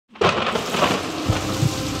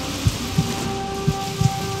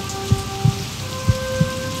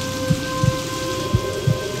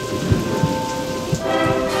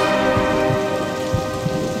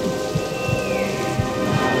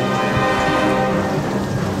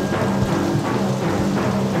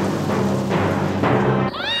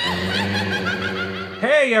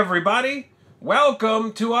Hey everybody!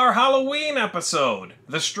 Welcome to our Halloween episode,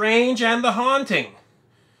 The Strange and the Haunting.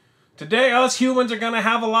 Today us humans are gonna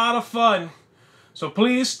have a lot of fun, so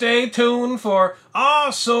please stay tuned for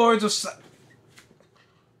all sorts of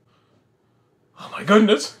Oh my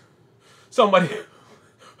goodness! Somebody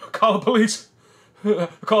call the police,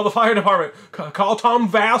 call the fire department, call Tom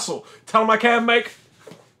Vassell, tell him I can't make...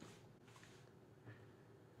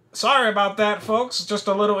 Sorry about that, folks, just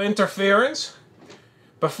a little interference.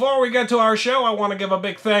 Before we get to our show, I want to give a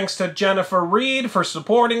big thanks to Jennifer Reed for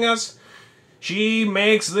supporting us. She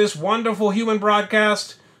makes this wonderful human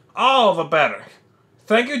broadcast all the better.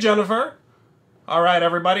 Thank you, Jennifer. All right,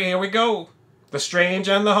 everybody, here we go. The Strange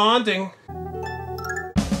and the Haunting.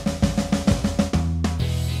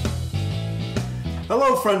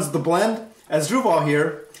 Hello, friends of the blend. As Druval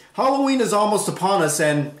here, Halloween is almost upon us,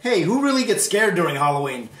 and hey, who really gets scared during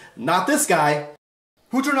Halloween? Not this guy.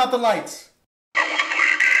 Who turned out the lights?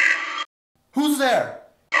 Who's there?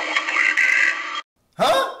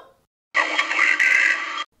 Huh?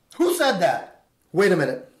 Who said that? Wait a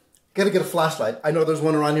minute. Gotta get a flashlight. I know there's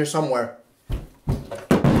one around here somewhere.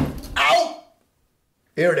 Ow!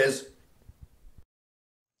 Here it is.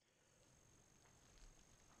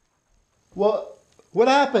 What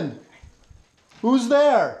happened? Who's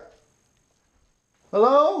there?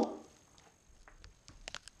 Hello?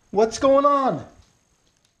 What's going on?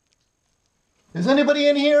 Is anybody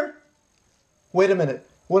in here? Wait a minute.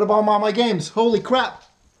 What about all my games? Holy crap.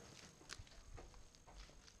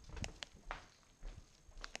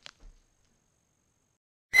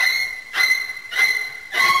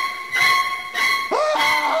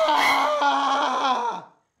 Ah!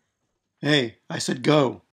 Hey, I said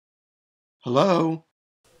go. Hello?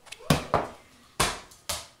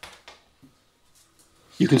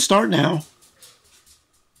 You can start now.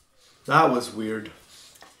 That was weird.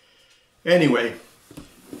 Anyway,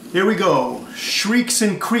 here we go. Shrieks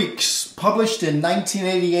and Creaks, published in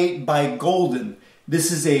 1988 by Golden.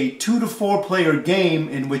 This is a 2 to 4 player game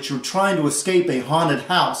in which you're trying to escape a haunted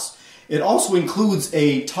house. It also includes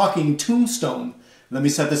a talking tombstone. Let me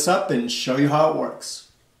set this up and show you how it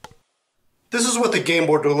works. This is what the game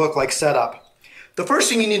board will look like set up. The first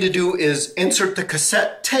thing you need to do is insert the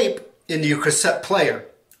cassette tape into your cassette player.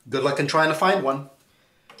 Good luck in trying to find one.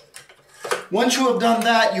 Once you have done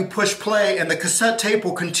that, you push play and the cassette tape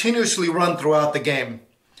will continuously run throughout the game.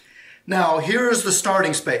 Now, here is the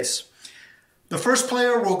starting space. The first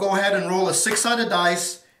player will go ahead and roll a 6-sided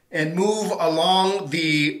dice and move along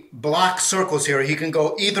the black circles here. He can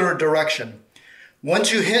go either direction.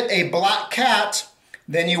 Once you hit a black cat,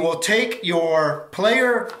 then you will take your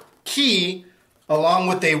player key along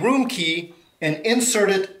with a room key and insert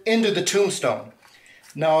it into the tombstone.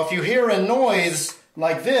 Now, if you hear a noise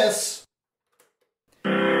like this,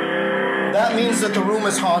 that means that the room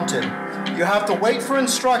is haunted. You have to wait for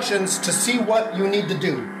instructions to see what you need to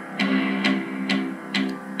do.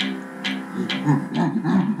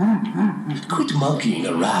 Quit monkeying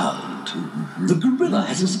around. The gorilla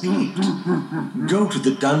has escaped. Go to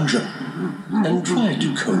the dungeon and try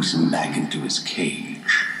to coax him back into his cage.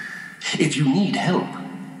 If you need help,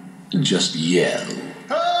 just yell.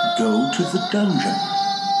 Go to the dungeon.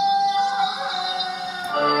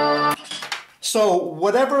 So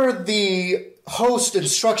whatever the host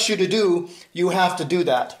instructs you to do, you have to do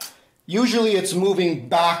that. Usually it's moving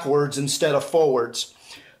backwards instead of forwards.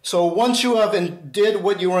 So once you have did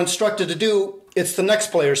what you were instructed to do, it's the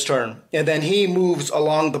next player's turn, and then he moves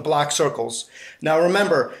along the black circles. Now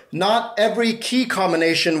remember, not every key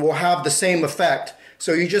combination will have the same effect,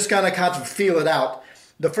 so you just gotta kind of feel it out.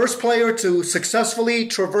 The first player to successfully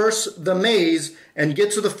traverse the maze and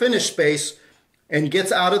get to the finish space and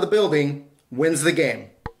gets out of the building wins the game.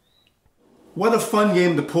 What a fun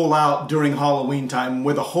game to pull out during Halloween time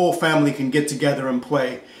where the whole family can get together and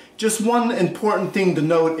play. Just one important thing to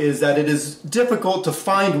note is that it is difficult to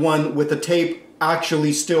find one with the tape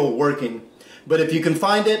actually still working. But if you can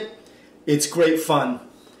find it, it's great fun.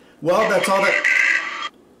 Well, that's all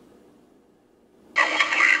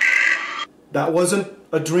That wasn't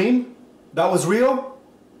a dream? That was real?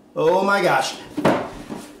 Oh my gosh.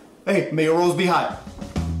 Hey, may your rolls be high.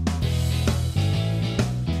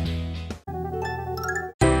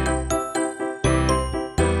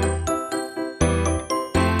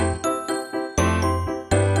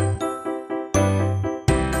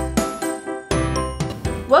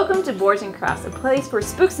 Welcome to Boards and Crafts, a place for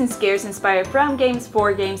spooks and scares inspired from games,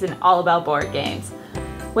 board games, and all about board games.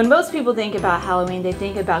 When most people think about Halloween, they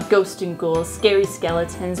think about ghosts and ghouls, scary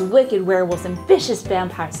skeletons, wicked werewolves, and vicious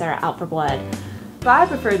vampires that are out for blood. but I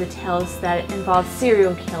prefer the tales that involve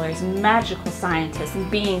serial killers, magical scientists,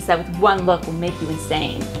 and beings that with one look will make you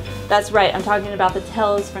insane. That's right, I'm talking about the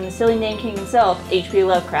tales from the silly name king himself, H.P.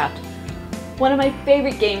 Lovecraft. One of my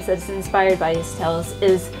favorite games that's inspired by his tales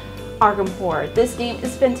is Arkham Horror. This game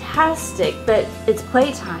is fantastic, but it's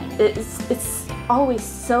playtime. It's always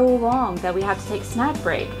so long that we have to take a snack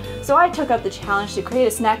break. So I took up the challenge to create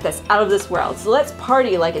a snack that's out of this world. So let's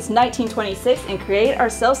party like it's 1926 and create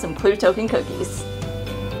ourselves some Clue Token cookies.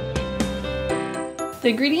 The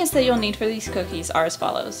ingredients that you'll need for these cookies are as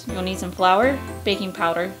follows. You'll need some flour, baking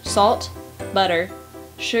powder, salt, butter,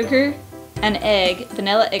 sugar, an egg,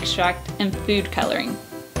 vanilla extract, and food coloring.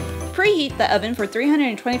 Preheat the oven for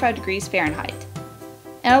 325 degrees Fahrenheit.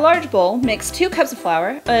 In a large bowl, mix 2 cups of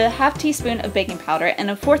flour, a half teaspoon of baking powder, and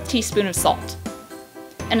a 1/4 teaspoon of salt.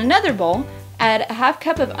 In another bowl, add a half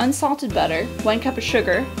cup of unsalted butter, 1 cup of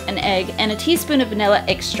sugar, an egg, and a teaspoon of vanilla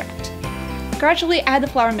extract. Gradually add the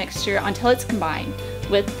flour mixture until it's combined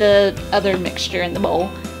with the other mixture in the bowl,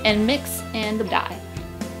 and mix in the dye.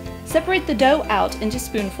 Separate the dough out into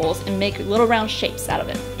spoonfuls and make little round shapes out of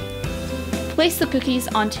it. Place the cookies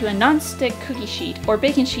onto a non-stick cookie sheet or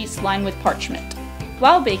baking sheets lined with parchment.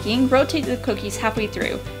 While baking, rotate the cookies halfway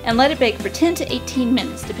through and let it bake for 10 to 18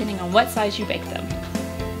 minutes depending on what size you bake them.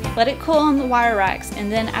 Let it cool on the wire racks,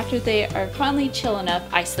 and then after they are finally chill enough,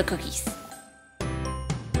 ice the cookies.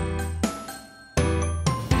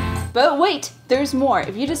 But wait, there's more.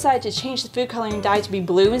 If you decide to change the food coloring dye to be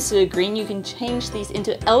blue instead of green, you can change these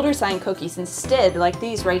into elder sign cookies instead, like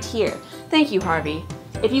these right here. Thank you, Harvey.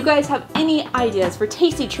 If you guys have any ideas for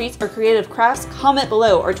tasty treats or creative crafts, comment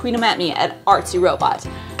below or tweet them at me at ArtsyRobot.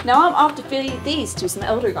 Now I'm off to feed these to some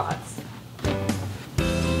elder gods.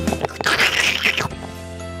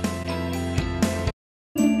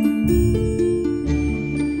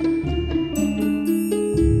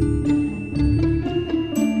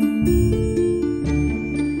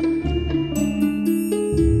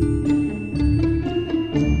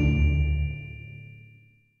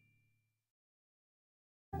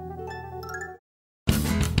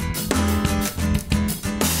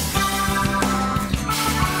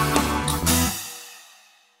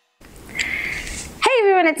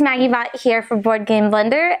 It's MAGGIBOT here for Board Game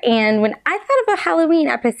Blender, and when I thought of a Halloween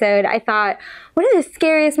episode, I thought, what are the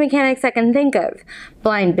scariest mechanics I can think of?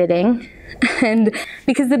 Blind bidding. And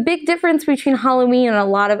because the big difference between Halloween and a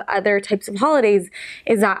lot of other types of holidays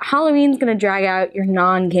is that Halloween's going to drag out your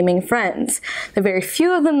non-gaming friends. The very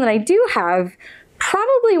few of them that I do have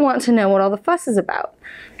probably want to know what all the fuss is about.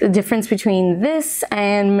 The difference between this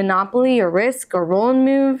and Monopoly or Risk or Roll and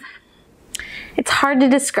Move. It's hard to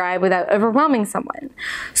describe without overwhelming someone.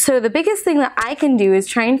 So the biggest thing that I can do is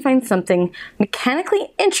try and find something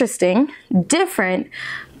mechanically interesting, different,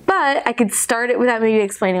 but I could start it without maybe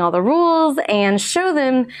explaining all the rules and show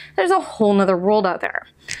them there's a whole nother world out there.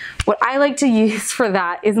 What I like to use for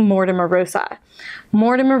that is Mortimer Rosa.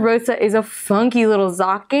 Mortimer Rosa is a funky little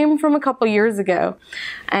Zoc game from a couple years ago,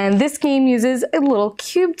 and this game uses a little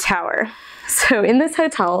cube tower. So in this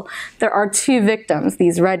hotel, there are 2 victims,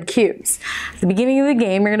 these red cubes. At the beginning of the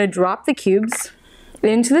game, you're going to drop the cubes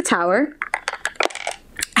into the tower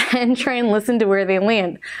and try and listen to where they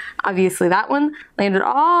land. Obviously that one landed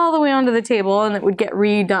all the way onto the table and it would get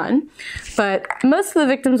redone. But most of the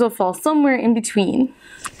victims will fall somewhere in between.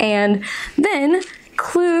 And then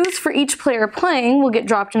clues for each player playing will get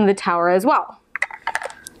dropped into the tower as well.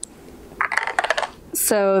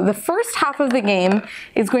 So the first half of the game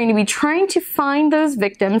is going to be trying to find those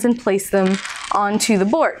victims and place them onto the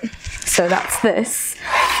board. So that's this.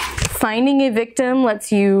 Finding a victim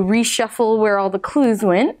lets you reshuffle where all the clues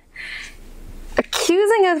went.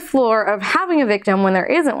 Accusing a floor of having a victim when there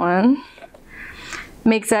isn't one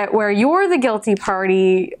makes it where you're the guilty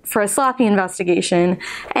party for a sloppy investigation,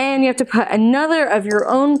 and you have to put another of your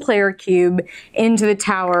own player cube into the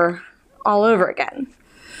tower all over again.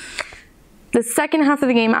 The second half of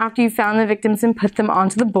the game, after you've found the victims and put them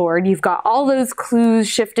onto the board, you've got all those clues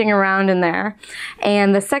shifting around in there.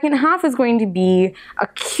 And the second half is going to be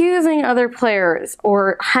accusing other players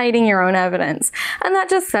or hiding your own evidence. And that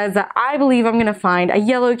just says that I believe I'm going to find a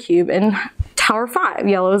yellow cube in Tower 5.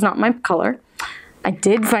 Yellow is not my color. I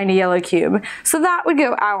did find a yellow cube. So that would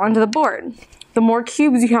go out onto the board. The more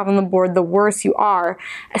cubes you have on the board, the worse you are,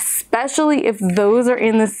 especially if those are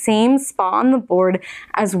in the same spot on the board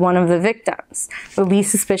as one of the victims. The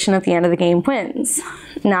least suspicion at the end of the game wins.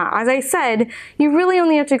 Now, as I said, you really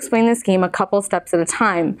only have to explain this game a couple steps at a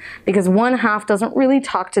time, because one half doesn't really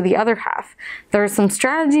talk to the other half. There's some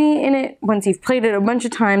strategy in it once you've played it a bunch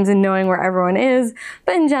of times and knowing where everyone is,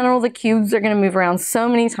 but in general, the cubes are going to move around so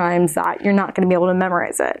many times that you're not going to be able to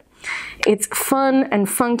memorize it. It's fun and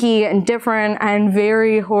funky and different and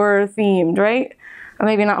very horror themed, right? Or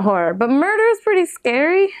maybe not horror, but murder is pretty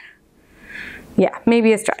scary. Yeah,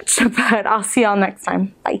 maybe a stretch, but I'll see y'all next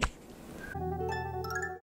time. Bye.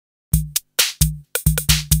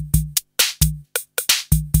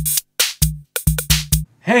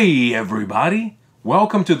 Hey everybody,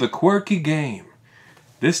 welcome to the Quirky Game.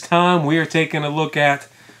 This time we are taking a look at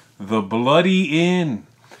the Bloody Inn.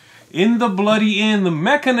 In the Bloody Inn, the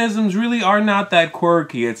mechanisms really are not that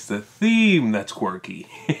quirky, it's the theme that's quirky.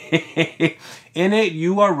 In it,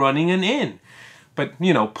 you are running an inn. But,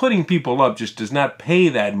 you know, putting people up just does not pay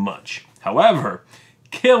that much. However,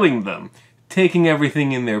 killing them, taking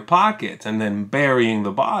everything in their pockets, and then burying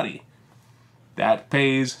the body, that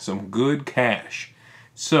pays some good cash.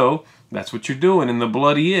 So, that's what you're doing in the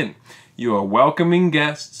Bloody Inn. You are welcoming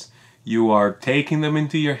guests. You are taking them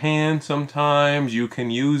into your hand sometimes. You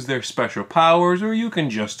can use their special powers, or you can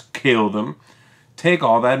just kill them. Take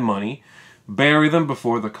all that money. Bury them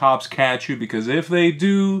before the cops catch you, because if they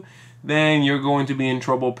do, then you're going to be in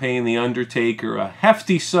trouble paying the undertaker a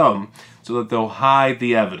hefty sum so that they'll hide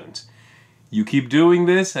the evidence. You keep doing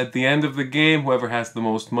this, at the end of the game, whoever has the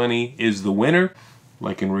most money is the winner,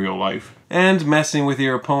 like in real life. And messing with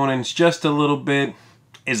your opponents just a little bit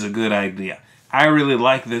is a good idea. I really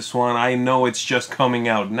like this one. I know it's just coming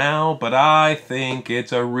out now, but I think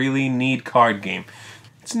it's a really neat card game.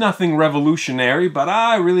 It's nothing revolutionary, but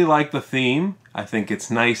I really like the theme. I think it's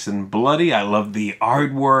nice and bloody. I love the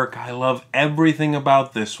artwork. I love everything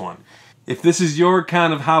about this one. If this is your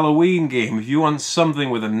kind of Halloween game, if you want something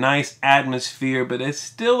with a nice atmosphere, but it's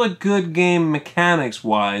still a good game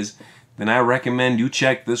mechanics-wise, then I recommend you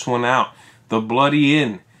check this one out. The Bloody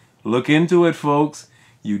Inn. Look into it, folks.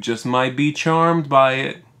 You just might be charmed by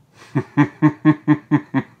it.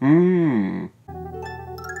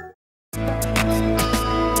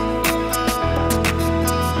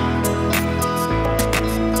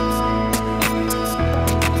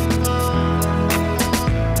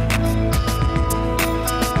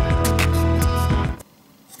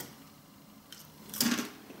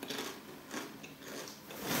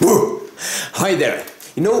 Whoa! Hi there.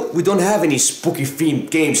 You know, we don't have any spooky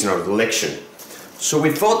themed games in our collection. So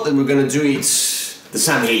we thought that we're gonna do it the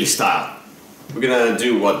Sam Haley style. We're gonna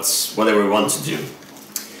do whatever we want to do.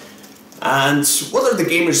 And what are the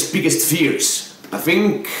gamers' biggest fears? I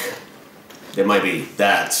think there might be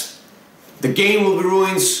that the game will be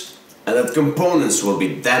ruined and that components will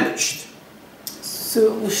be damaged.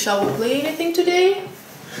 So, shall we play anything today?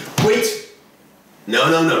 Wait!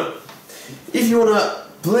 No. If you wanna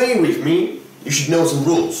play with me, you should know some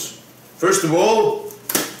rules. First of all,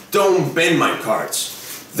 don't bend my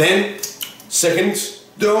cards. Then, second,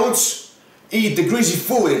 don't eat the greasy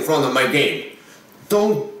food in front of my game.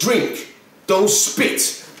 Don't drink, don't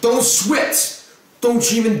spit, don't sweat,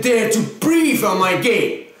 don't even dare to breathe on my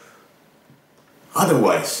game.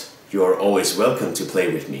 Otherwise, you are always welcome to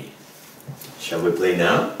play with me. Shall we play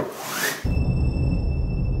now?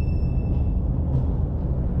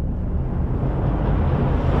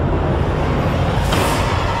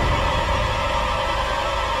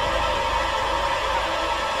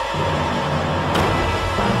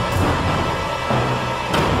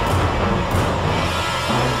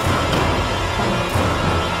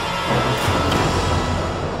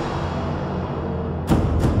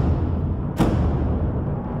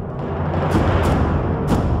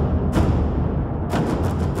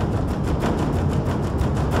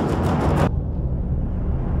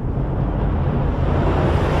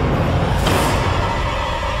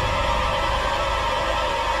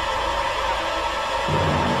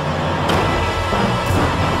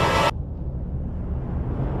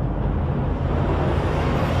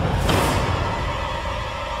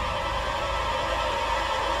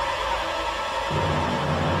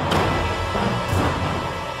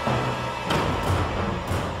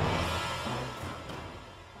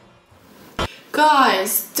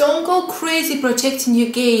 Guys, don't go crazy protecting your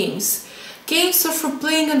games. Games are for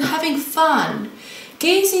playing and having fun.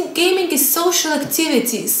 Gaming is social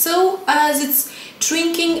activity, so as it's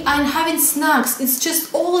drinking and having snacks, it's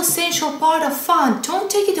just all essential part of fun. Don't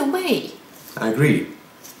take it away. I agree.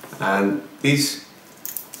 And this,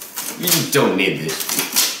 you don't need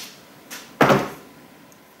this.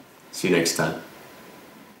 See you next time.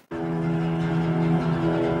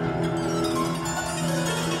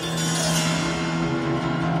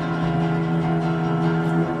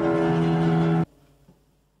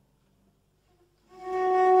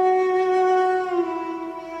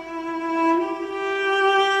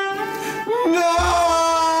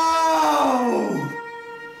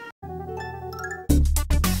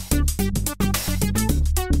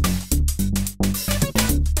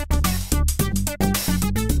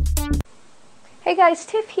 guys,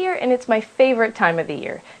 Tiff here, and it's my favorite time of the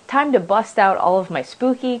year. Time to bust out all of my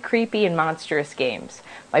spooky, creepy, and monstrous games.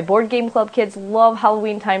 My board game club kids love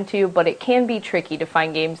Halloween time too, but it can be tricky to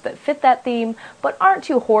find games that fit that theme, but aren't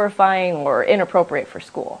too horrifying or inappropriate for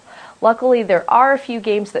school. Luckily, there are a few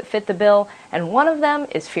games that fit the bill, and one of them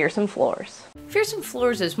is Fearsome Floors. Fearsome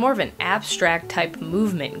Floors is more of an abstract type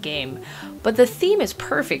movement game, but the theme is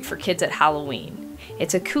perfect for kids at Halloween.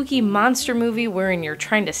 It's a kooky monster movie wherein you're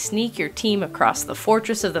trying to sneak your team across the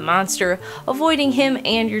fortress of the monster, avoiding him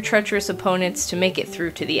and your treacherous opponents to make it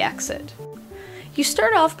through to the exit. You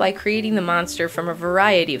start off by creating the monster from a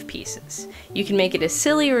variety of pieces. You can make it as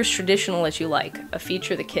silly or as traditional as you like, a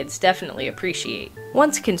feature the kids definitely appreciate.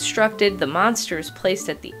 Once constructed, the monster is placed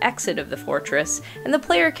at the exit of the fortress, and the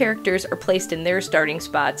player characters are placed in their starting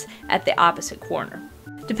spots at the opposite corner.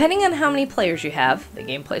 Depending on how many players you have, the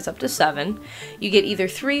game plays up to 7, you get either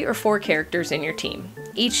 3 or 4 characters in your team.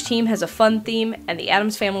 Each team has a fun theme, and the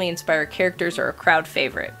Addams Family inspired characters are a crowd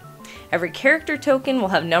favorite. Every character token will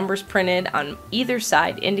have numbers printed on either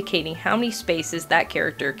side indicating how many spaces that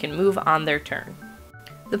character can move on their turn.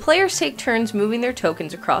 The players take turns moving their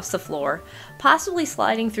tokens across the floor, possibly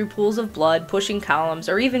sliding through pools of blood, pushing columns,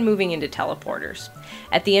 or even moving into teleporters.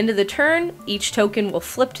 At the end of the turn, each token will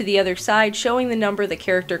flip to the other side, showing the number the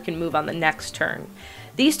character can move on the next turn.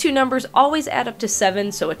 These two numbers always add up to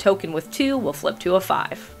 7, so a token with 2 will flip to a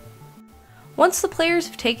 5. Once the players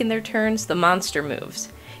have taken their turns, the monster moves.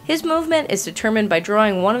 His movement is determined by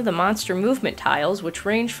drawing one of the monster movement tiles, which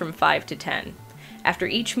range from 5 to 10. After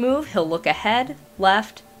each move, he'll look ahead,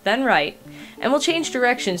 left, then right, and will change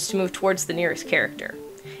directions to move towards the nearest character.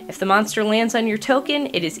 If the monster lands on your token,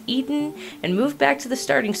 it is eaten and moved back to the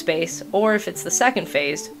starting space, or if it's the second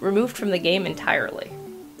phase, removed from the game entirely.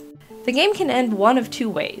 The game can end one of 2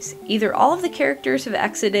 ways. Either all of the characters have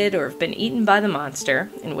exited or have been eaten by the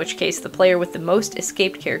monster, in which case the player with the most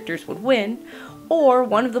escaped characters would win, or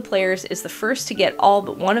one of the players is the first to get all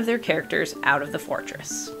but one of their characters out of the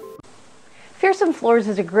fortress. Fearsome Floors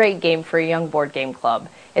is a great game for a young board game club.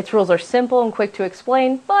 Its rules are simple and quick to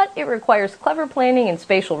explain, but it requires clever planning and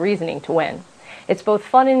spatial reasoning to win. It's both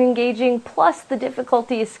fun and engaging, plus the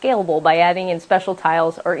difficulty is scalable by adding in special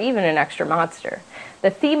tiles or even an extra monster.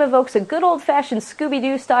 The theme evokes a good old-fashioned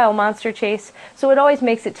Scooby-Doo style monster chase, so it always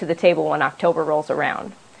makes it to the table when October rolls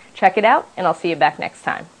around. Check it out, and I'll see you back next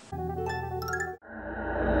time.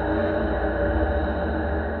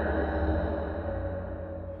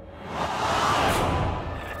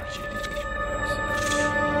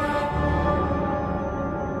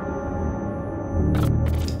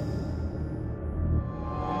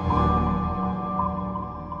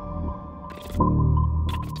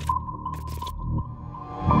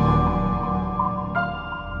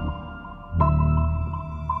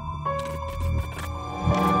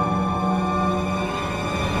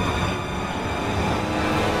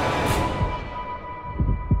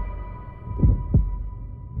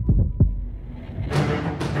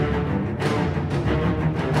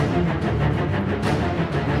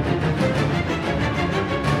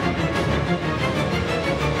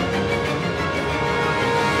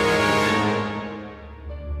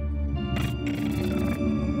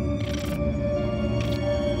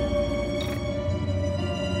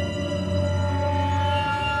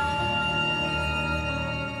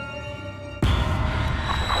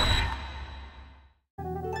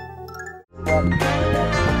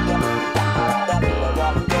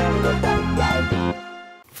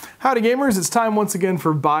 Howdy gamers, it's time once again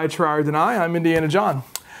for Buy, Try, or Deny. I'm Indiana John.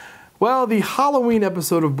 Well, the Halloween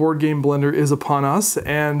episode of Board Game Blender is upon us,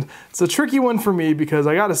 and it's a tricky one for me because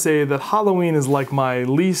I gotta say that Halloween is like my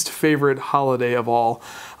least favorite holiday of all.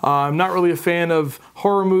 I'm not really a fan of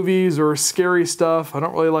horror movies or scary stuff. I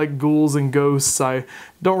don't really like ghouls and ghosts. I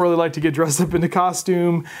don't really like to get dressed up into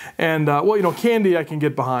costume, and well, you know, candy I can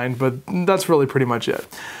get behind, but that's really pretty much it.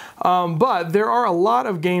 But there are a lot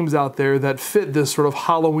of games out there that fit this sort of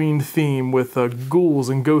Halloween theme with ghouls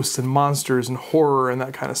and ghosts and monsters and horror and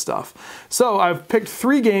that kind of stuff. So I've picked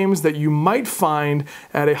 3 games that you might find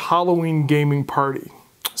at a Halloween gaming party.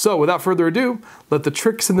 So without further ado, let the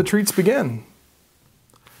tricks and the treats begin.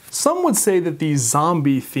 Some would say that the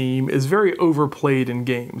zombie theme is very overplayed in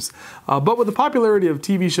games, but with the popularity of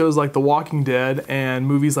TV shows like The Walking Dead and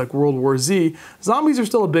movies like World War Z, zombies are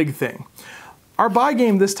still a big thing. Our buy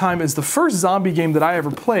game this time is the first zombie game that I ever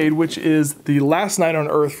played, which is The Last Night on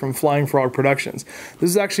Earth from Flying Frog Productions. This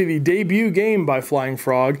is actually the debut game by Flying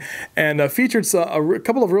Frog, and featured a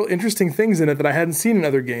couple of real interesting things in it that I hadn't seen in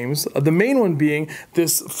other games. The main one being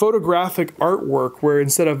this photographic artwork, where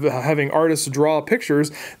instead of having artists draw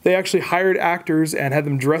pictures, they actually hired actors and had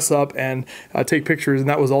them dress up and take pictures, and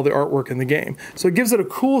that was all the artwork in the game. So it gives it a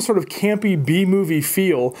cool sort of campy B-movie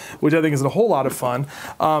feel, which I think is a whole lot of fun.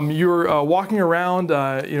 You're walking around,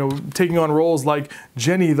 you know, taking on roles like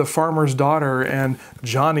Jenny, the farmer's daughter, and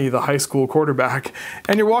Johnny, the high school quarterback.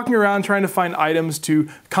 And you're walking around trying to find items to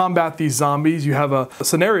combat these zombies. You have a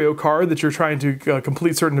scenario card that you're trying to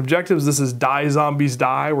complete certain objectives. This is Die Zombies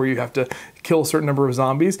Die, where you have to kill a certain number of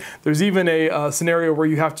zombies. There's even a scenario where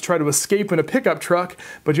you have to try to escape in a pickup truck,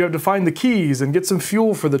 but you have to find the keys and get some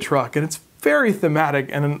fuel for the truck. And it's very thematic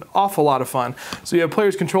and an awful lot of fun. So you have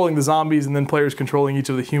players controlling the zombies and then players controlling each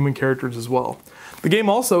of the human characters as well. The game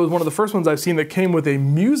also is one of the first ones I've seen that came with a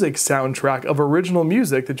music soundtrack of original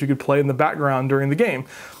music that you could play in the background during the game.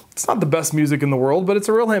 It's not the best music in the world, but it's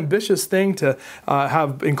a real ambitious thing to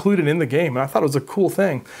have included in the game, and I thought it was a cool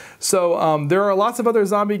thing. So there are lots of other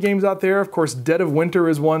zombie games out there. Of course, Dead of Winter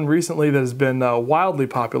is one recently that has been wildly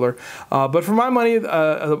popular. But for my money,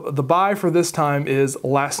 the buy for this time is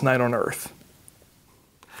Last Night on Earth.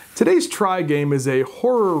 Today's try game is a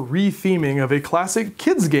horror re-theming of a classic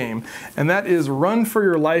kids game, and that is Run for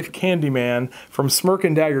Your Life Candyman from Smirk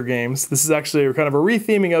and Dagger Games. This is actually kind of a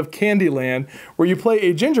re-theming of Candyland, where you play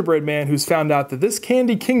a gingerbread man who's found out that this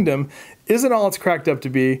candy kingdom isn't all it's cracked up to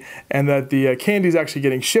be, and that the candy is actually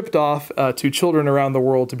getting shipped off to children around the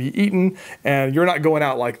world to be eaten, and you're not going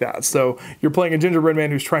out like that. So you're playing a gingerbread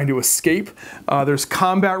man who's trying to escape. There's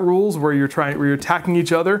combat rules where you're attacking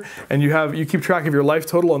each other, and you keep track of your life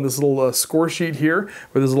total on this little score sheet here,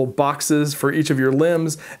 where there's little boxes for each of your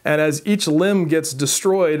limbs, and as each limb gets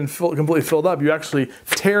destroyed and completely filled up, you actually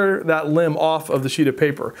tear that limb off of the sheet of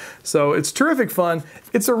paper. So it's terrific fun.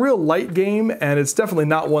 It's a real light game, and it's definitely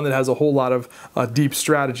not one that has a whole lot of deep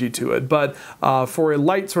strategy to it. But for a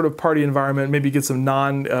light sort of party environment, maybe get some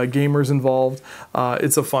non-gamers involved,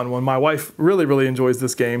 it's a fun one. My wife really, really enjoys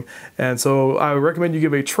this game, and so I would recommend you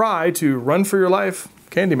give a try to Run for Your Life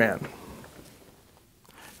Candyman.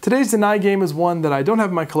 Today's Deny game is one that I don't have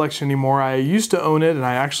in my collection anymore. I used to own it, and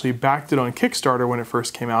I actually backed it on Kickstarter when it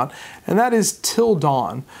first came out, and that is Till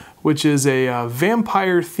Dawn, which is a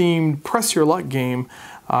vampire-themed press your luck game,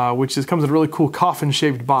 which comes in a really cool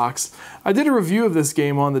coffin-shaped box. I did a review of this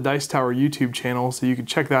game on the Dice Tower YouTube channel, so you can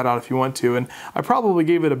check that out if you want to, and I probably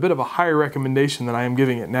gave it a bit of a higher recommendation than I am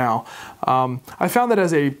giving it now. I found that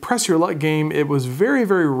as a press your luck game, it was very,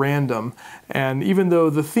 very random, and even though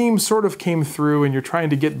the theme sort of came through and you're trying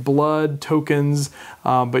to get blood tokens,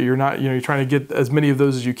 but you're not, you're trying to get as many of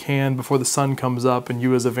those as you can before the sun comes up and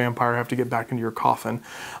you as a vampire have to get back into your coffin.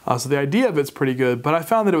 So the idea of it's pretty good, but I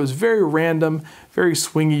found that it was very random, very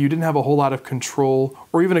swingy. You didn't have a whole lot of control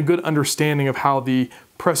or even a good understanding of how the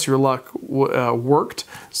press your luck worked,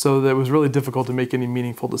 so that it was really difficult to make any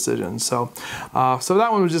meaningful decisions. So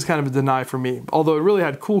that one was just kind of a deny for me, although it really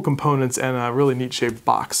had cool components and a really neat shaped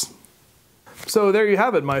box. So there you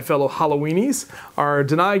have it, my fellow Halloweenies. Our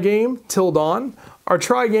deny game, Till Dawn, our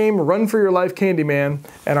try game, Run for Your Life Candyman,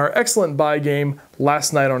 and our excellent buy game,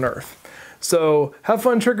 Last Night on Earth. So have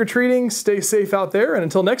fun trick-or-treating, stay safe out there, and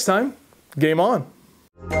until next time, game on.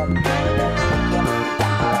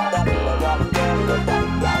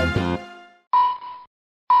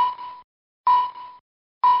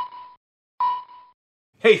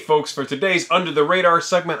 Hey folks, for today's Under the Radar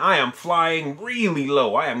segment, I am flying really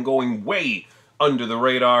low. I am going way under the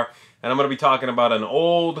radar, and I'm going to be talking about an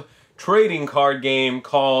old trading card game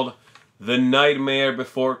called The Nightmare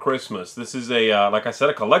Before Christmas. This is like I said,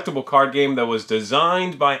 a collectible card game that was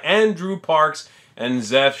designed by Andrew Parks and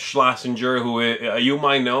Zeph Schlesinger, who you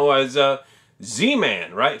might know as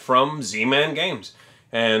Z-Man, right, from Z-Man Games.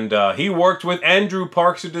 And he worked with Andrew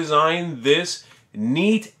Parks to design this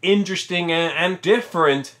neat, interesting, and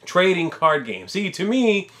different trading card game. See, to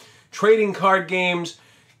me, trading card games,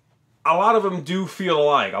 a lot of them do feel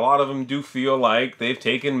alike. A lot of them do feel like they've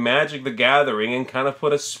taken Magic the Gathering and kind of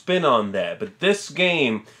put a spin on that. But this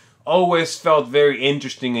game always felt very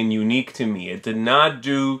interesting and unique to me. It did not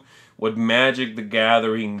do what Magic the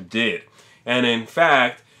Gathering did. And in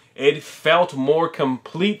fact, it felt more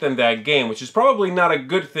complete than that game, which is probably not a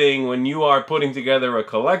good thing when you are putting together a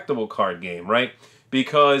collectible card game, right?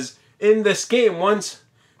 Because in this game, once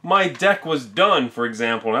my deck was done, for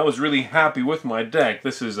example, and I was really happy with my deck.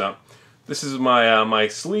 This is my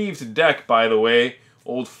sleeved deck, by the way,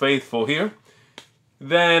 Old Faithful here.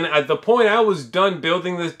 then at the point I was done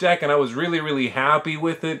building this deck and I was really, really happy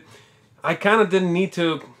with it, I kind of didn't need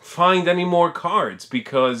to find any more cards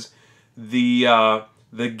because the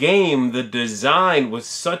game, the design was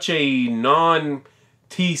such a non-TCG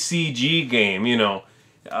game, you know.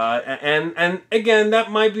 And again, that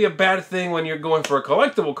might be a bad thing when you're going for a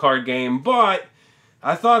collectible card game, but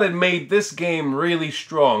I thought it made this game really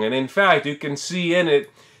strong. And in fact, you can see in it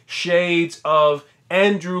shades of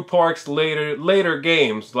Andrew Park's later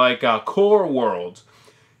games, like Core Worlds,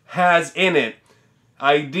 has in it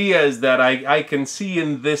ideas that I can see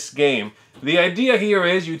in this game. The idea here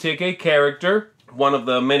is you take a character, one of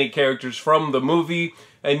the many characters from the movie,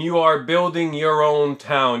 and you are building your own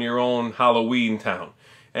town, your own Halloween town.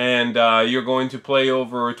 And you're going to play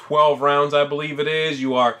over 12 rounds, I believe it is.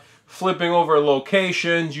 You are flipping over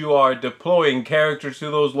locations, you are deploying characters to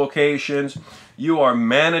those locations, you are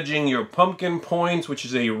managing your pumpkin points, which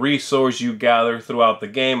is a resource you gather throughout the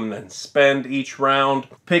game and then spend each round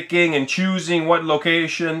picking and choosing what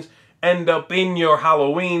locations end up in your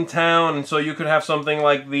Halloween town. And so you could have something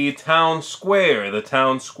like the town square. The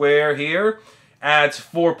town square here adds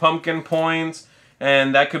 4 pumpkin points,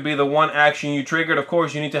 and that could be the one action you triggered. Of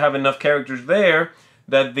course, you need to have enough characters there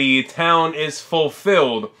that the town is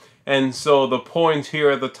fulfilled. And so the points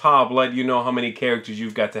here at the top let you know how many characters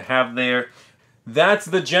you've got to have there. That's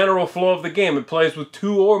the general flow of the game. It plays with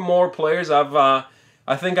 2 or more players. I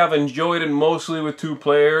think I've enjoyed it mostly with 2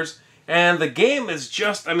 players. And the game is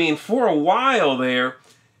just, I mean, for a while there,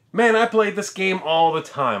 man, I played this game all the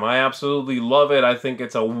time. I absolutely love it. I think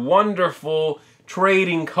it's a wonderful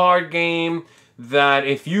trading card game that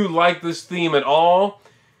if you like this theme at all,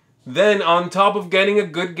 then on top of getting a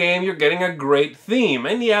good game, you're getting a great theme.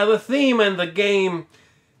 And yeah, the theme and the game,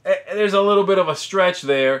 there's a little bit of a stretch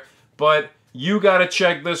there, but you gotta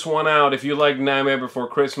check this one out if you like Nightmare Before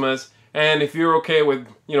Christmas, and if you're okay with,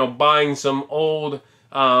 you know, buying some old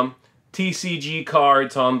TCG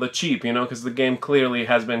cards on the cheap, you know, because the game clearly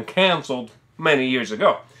has been canceled many years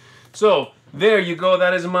ago. So, there you go.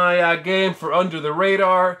 That is my game for Under the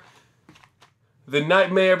Radar. The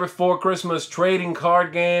Nightmare Before Christmas trading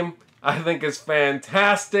card game. I think it's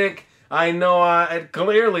fantastic. I know it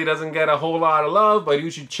clearly doesn't get a whole lot of love, but you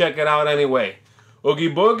should check it out anyway.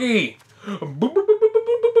 Oogie boogie! Boop, boop, boop, boop,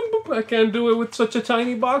 boop, boop, boop. I can't do it with such a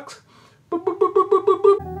tiny box. Boop, boop, boop, boop, boop, boop,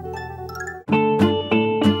 boop.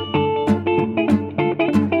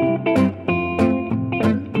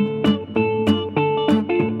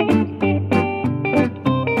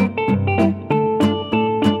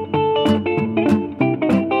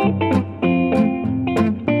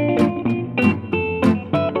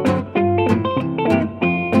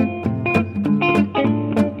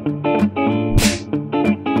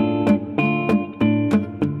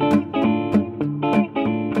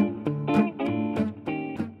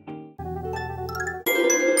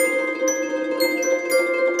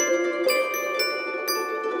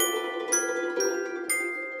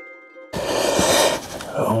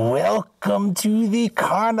 Welcome to the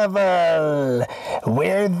carnival,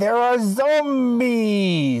 where there are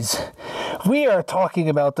zombies. We are talking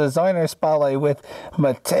about Designer Spotlight with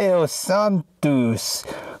Matteo Santos,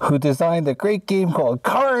 who designed a great game called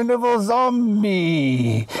Carnival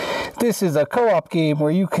Zombie. This is a co-op game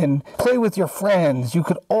where you can play with your friends. You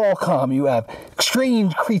could all come. You have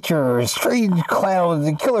strange creatures, strange clowns,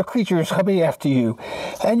 and killer creatures coming after you.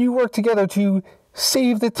 And you work together to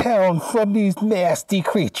save the town from these nasty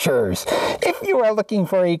creatures. If you are looking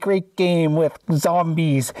for a great game with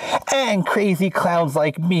zombies and crazy clowns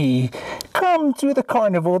like me, come to the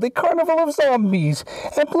Carnival of Zombies,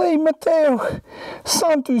 and play Matteo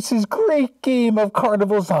Santos' great game of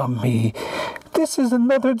Carnival Zombie. This is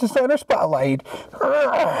another Designer Spotlight.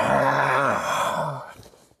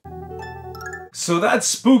 So that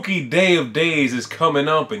spooky day of days is coming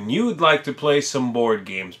up and you'd like to play some board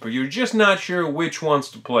games, but you're just not sure which ones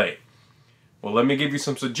to play. Well, let me give you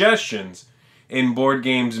some suggestions in Board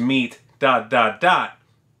Games Meet ...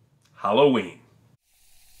 Halloween.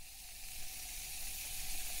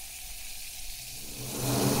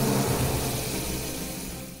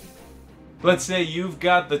 Let's say you've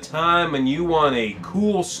got the time and you want a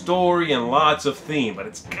cool story and lots of theme, but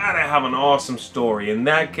it's gotta have an awesome story. In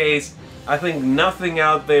that case, I think nothing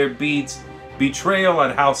out there beats Betrayal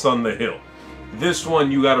at House on the Hill. This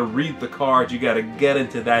one, you gotta read the cards, you gotta get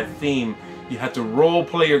into that theme, you have to role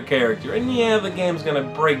play your character, and yeah, the game's gonna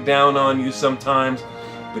break down on you sometimes,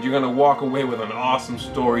 but you're gonna walk away with an awesome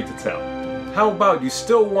story to tell. How about you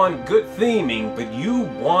still want good theming, but you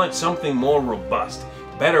want something more robust?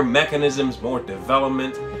 Better mechanisms, more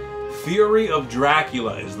development? Fury of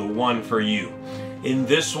Dracula is the one for you. In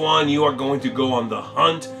this one, you are going to go on the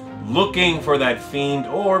hunt, looking for that fiend,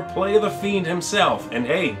 or play the fiend himself. And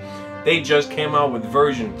hey, they just came out with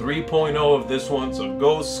version 3.0 of this one, so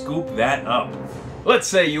go scoop that up. Let's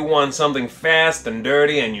say you want something fast and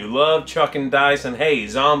dirty and you love chucking dice, and hey,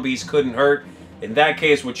 zombies couldn't hurt. In that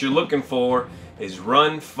case, what you're looking for is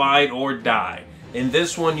run, fight, or die. In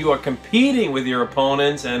this one, you are competing with your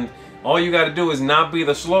opponents, and all you gotta do is not be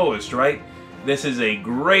the slowest, right? This is a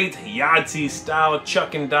great Yahtzee-style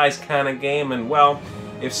chucking dice kind of game, and well,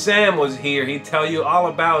 if Sam was here, he'd tell you all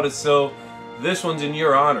about it, so this one's in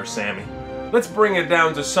your honor, Sammy. Let's bring it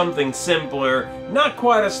down to something simpler, not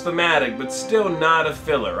quite as thematic, but still not a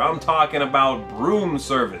filler. I'm talking about Broom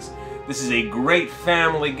Service. This is a great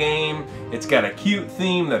family game. It's got a cute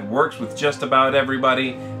theme that works with just about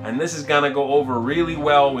everybody, and this is gonna go over really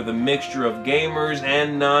well with a mixture of gamers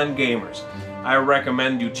and non-gamers. I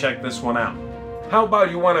recommend you check this one out. How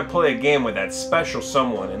about you want to play a game with that special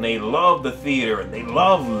someone and they love the theater and they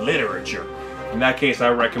love literature? In that case, I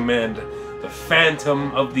recommend The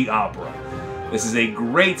Phantom of the Opera. This is a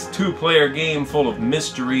great two-player game full of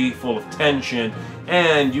mystery, full of tension,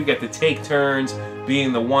 and you get to take turns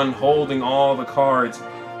being the one holding all the cards.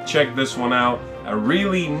 Check this one out. A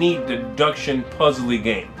really neat deduction puzzly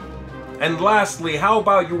game. And lastly, how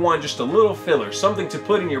about you want just a little filler, something to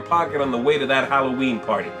put in your pocket on the way to that Halloween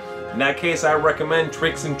party? In that case, I recommend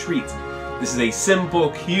Tricks and Treats. This is a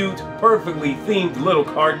simple, cute, perfectly themed little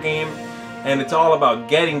card game, and it's all about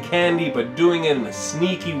getting candy, but doing it in a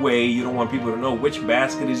sneaky way. You don't want people to know which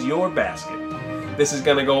basket is your basket. This is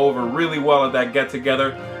gonna go over really well at that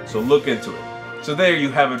get-together, so look into it. So there you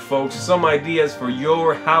have it, folks, some ideas for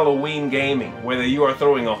your Halloween gaming. Whether you are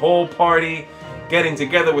throwing a whole party, getting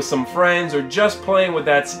together with some friends, or just playing with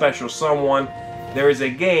that special someone, there is a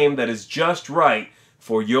game that is just right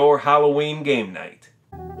for your Halloween game night.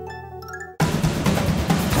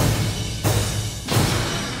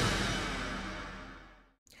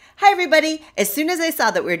 Hi everybody! As soon as I saw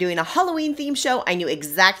that we were doing a Halloween themed show, I knew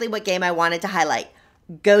exactly what game I wanted to highlight.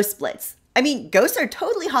 Ghost Blitz. I mean, ghosts are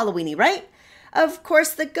totally Halloween-y, right? Of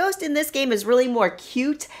course, the ghost in this game is really more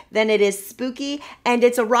cute than it is spooky, and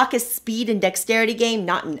it's a raucous speed and dexterity game,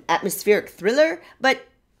 not an atmospheric thriller, but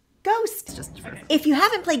Ghost. If you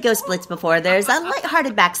haven't played Ghost Blitz before, there's a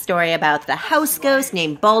lighthearted backstory about the house ghost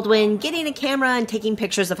named Baldwin getting a camera and taking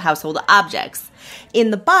pictures of household objects.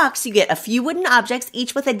 In the box, you get a few wooden objects,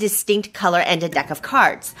 each with a distinct color and a deck of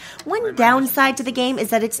cards. One downside to the game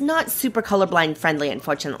is that it's not super colorblind friendly,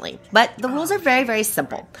 unfortunately. But the rules are very, very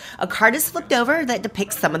simple. A card is flipped over that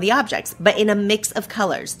depicts some of the objects, but in a mix of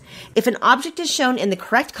colors. If an object is shown in the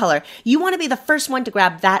correct color, you want to be the first one to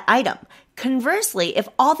grab that item. Conversely, if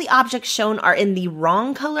all the objects shown are in the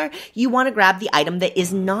wrong color, you want to grab the item that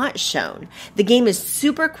is not shown. The game is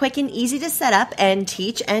super quick and easy to set up and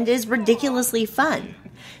teach, and is ridiculously fun.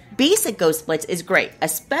 Basic Ghost Blitz is great,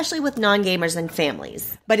 especially with non-gamers and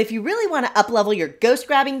families. But if you really want to up-level your ghost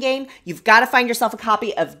grabbing game, you've got to find yourself a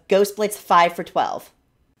copy of Ghost Blitz 5 for $12.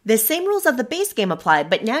 The same rules of the base game apply,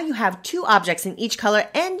 but now you have 2 objects in each color,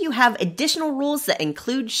 and you have additional rules that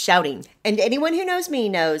include shouting. And anyone who knows me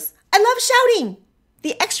knows I love shouting!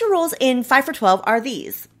 The extra rules in 5 for $12 are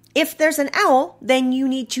these. If there's an owl, then you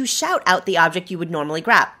need to shout out the object you would normally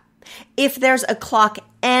grab. If there's a clock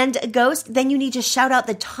and a ghost, then you need to shout out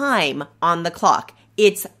the time on the clock.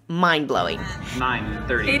 It's mind-blowing.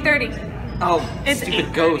 9:30. 8:30. Oh, it's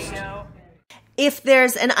stupid ghost. If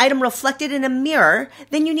there's an item reflected in a mirror,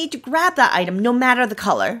 then you need to grab that item no matter the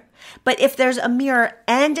color. But if there's a mirror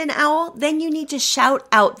and an owl, then you need to shout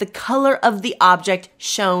out the color of the object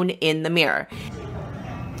shown in the mirror.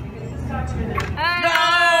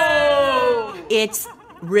 No! It's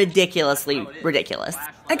ridiculously ridiculous.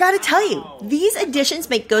 I gotta tell you, these additions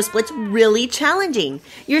make Ghost Blitz really challenging.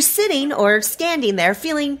 You're sitting or standing there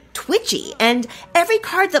feeling twitchy, and every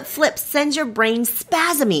card that flips sends your brain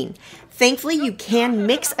spasming. Thankfully, you can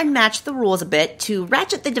mix and match the rules a bit to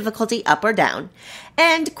ratchet the difficulty up or down.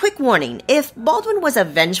 And quick warning, if Baldwin was a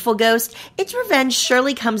vengeful ghost, its revenge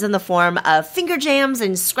surely comes in the form of finger jams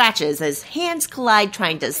and scratches as hands collide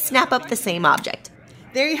trying to snap up the same object.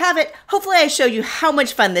 There you have it. Hopefully I showed you how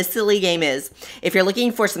much fun this silly game is. If you're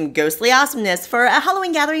looking for some ghostly awesomeness for a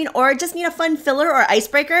Halloween gathering or just need a fun filler or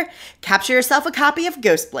icebreaker, capture yourself a copy of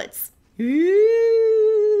Ghost Blitz.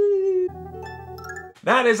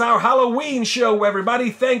 That is our Halloween show, everybody.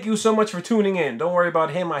 Thank you so much for tuning in. Don't worry about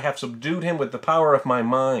him. I have subdued him with the power of my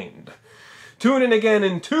mind. Tune in again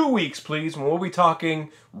in 2 weeks, please, when we'll be talking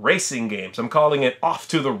racing games. I'm calling it Off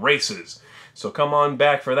to the Races. So come on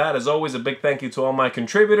back for that. As always, a big thank you to all my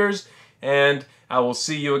contributors, and I will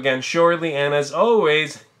see you again shortly. And as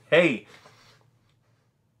always, hey,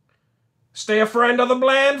 Stay a friend of the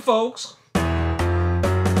bland, folks.